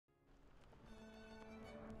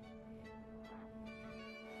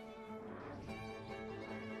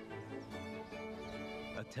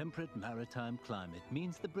temperate maritime climate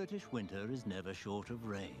means the British winter is never short of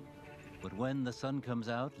rain. But when the sun comes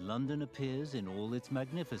out, London appears in all its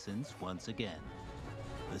magnificence once again.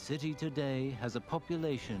 The city today has a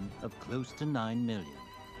population of close to 9 million.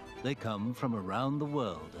 They come from around the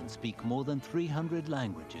world and speak more than 300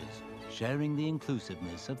 languages, sharing the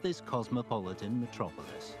inclusiveness of this cosmopolitan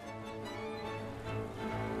metropolis.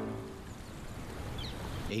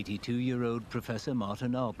 82-year-old Professor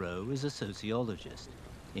Martin Albro is a sociologist.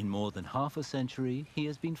 In more than half a century, he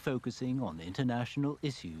has been focusing on international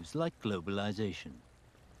issues like globalization.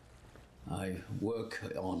 I work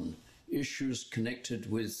on issues connected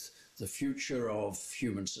with the future of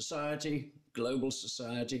human society,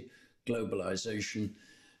 globalization,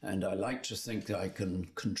 and I like to think that I can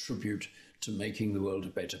contribute to making the world a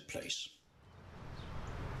better place.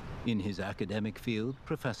 In his academic field,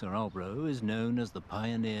 Professor Albro is known as the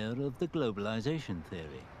pioneer of the globalization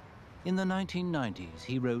theory. In the 1990s,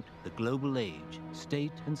 he wrote The Global Age,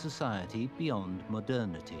 State and Society Beyond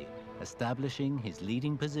Modernity, establishing his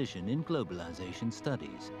leading position in globalization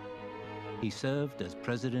studies. He served as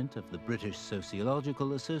president of the British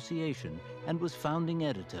Sociological Association and was founding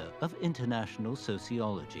editor of International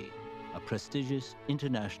Sociology, a prestigious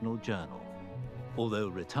international journal. Although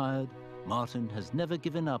retired, Martin has never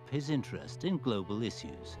given up his interest in global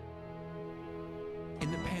issues.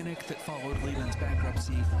 In the panic that followed Lehman's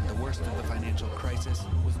bankruptcy, the worst of the financial crisis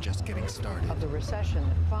was just getting started. Of the recession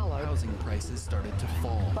that followed, housing prices started to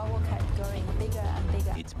fall. Bubble kept growing bigger and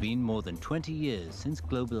bigger. It's been more than 20 years since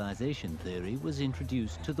globalization theory was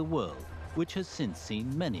introduced to the world, which has since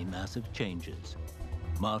seen many massive changes.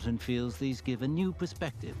 Martin feels these give a new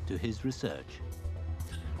perspective to his research.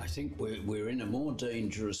 I think we're in a more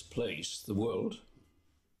dangerous place, the world,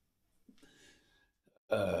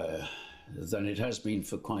 than it has been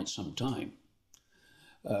for quite some time.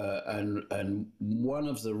 And one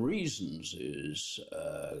of the reasons is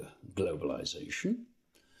globalization,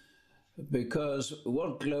 because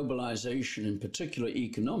what globalization, in particular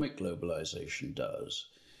economic globalization, does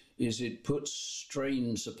is it puts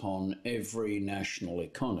strains upon every national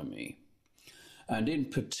economy. And in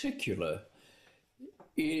particular,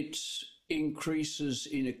 it increases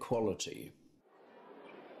inequality.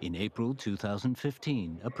 In April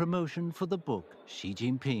 2015, a promotion for the book Xi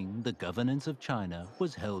Jinping, The Governance of China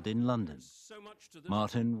was held in London.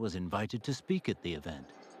 Martin was invited to speak at the event.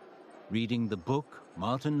 Reading the book,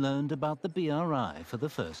 Martin learned about the BRI for the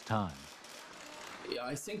first time.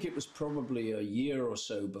 I think it was probably a year or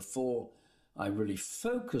so before I really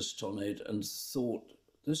focused on it and thought,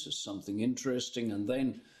 this is something interesting. And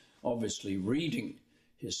then, obviously, reading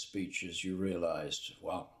his speeches, you realized,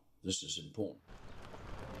 wow, this is important.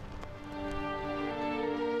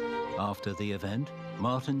 After the event,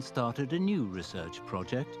 Martin started a new research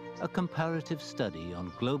project, a comparative study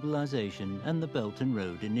on globalization and the Belt and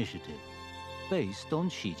Road Initiative, based on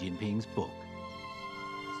Xi Jinping's book.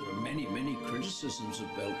 There are many, many criticisms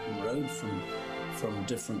of Belt and Road from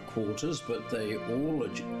different quarters, but they're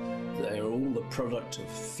all the product of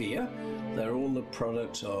fear. They're all the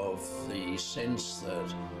product of the sense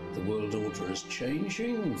that the world order is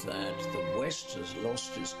changing, that the West has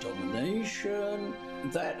lost its domination.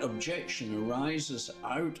 That objection arises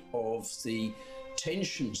out of the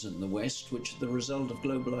tensions in the West, which are the result of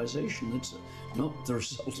globalization. It's not the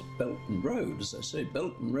result of Belt and Road. As I say,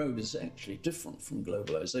 Belt and Road is actually different from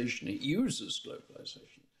globalization. It uses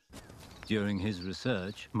globalization. During his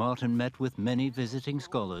research, Martin met with many visiting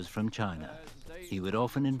scholars from China. He would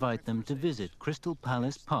often invite them to visit Crystal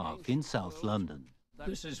Palace Park in South London.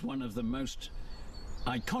 This is one of the most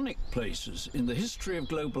iconic places in the history of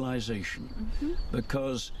globalization,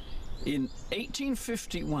 because in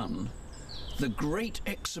 1851, the Great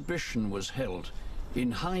Exhibition was held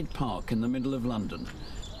in Hyde Park in the middle of London.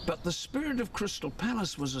 But the spirit of Crystal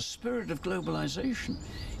Palace was a spirit of globalization.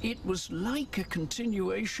 It was like a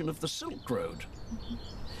continuation of the Silk Road.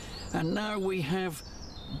 And now we have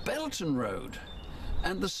Belt and Road,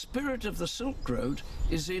 and the spirit of the Silk Road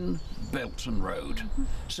is in Belt and Road.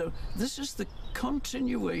 So this is the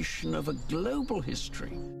continuation of a global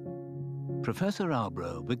history. Professor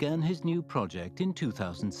Albro began his new project in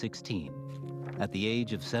 2016. At the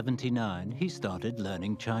age of 79, he started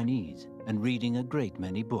learning Chinese and reading a great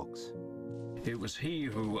many books. It was he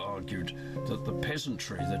who argued that the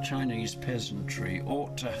peasantry, the Chinese peasantry,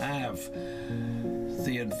 ought to have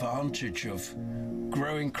the advantage of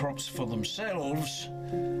growing crops for themselves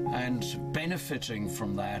and benefiting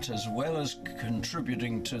from that, as well as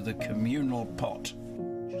contributing to the communal pot.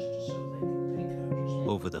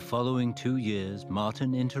 Over the following 2 years,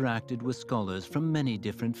 Martin interacted with scholars from many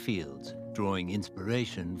different fields, drawing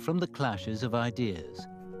inspiration from the clashes of ideas.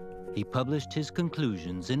 he published his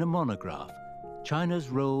conclusions in a monograph, China's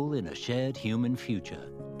Role in a Shared Human Future,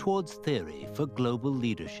 Towards Theory for Global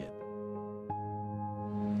Leadership.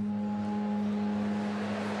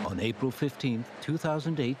 On April 15,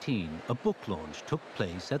 2018, a book launch took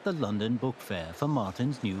place at the London Book Fair for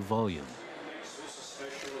Martin's new volume.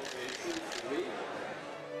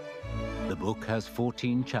 The book has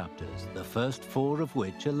 14 chapters, the first 4 of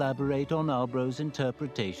which elaborate on Albro's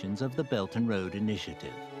interpretations of the Belt and Road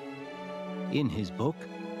Initiative. In his book,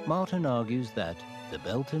 Martin argues that the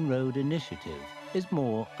Belt and Road Initiative is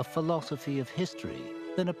more a philosophy of history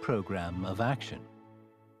than a program of action.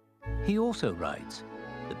 He also writes,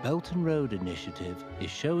 the Belt and Road Initiative is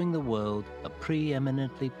showing the world a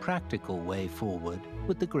preeminently practical way forward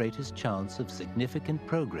with the greatest chance of significant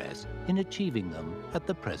progress in achieving them at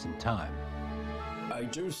the present time. I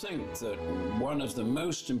do think that one of the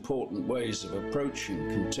most important ways of approaching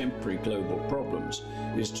contemporary global problems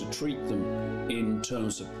is to treat them in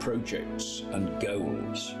terms of projects and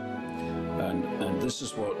goals. And this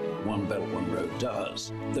is what One Belt, One Road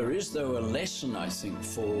does. There is, though, a lesson, I think,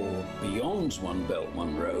 for beyond One Belt,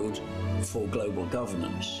 One Road for global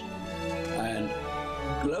governance. And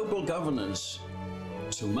global governance,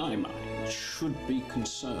 to my mind, should be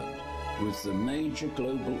concerned with the major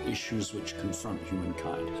global issues which confront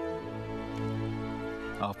humankind.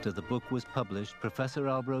 After the book was published, Professor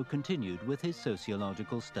Albro continued with his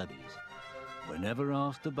sociological studies. Whenever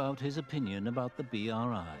asked about his opinion about the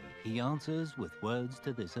BRI, he answers with words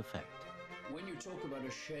to this effect. When you talk about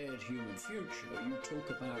a shared human future, you talk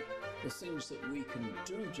about the things that we can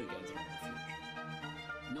do together in the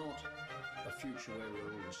future, not a future where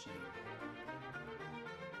we're all the same.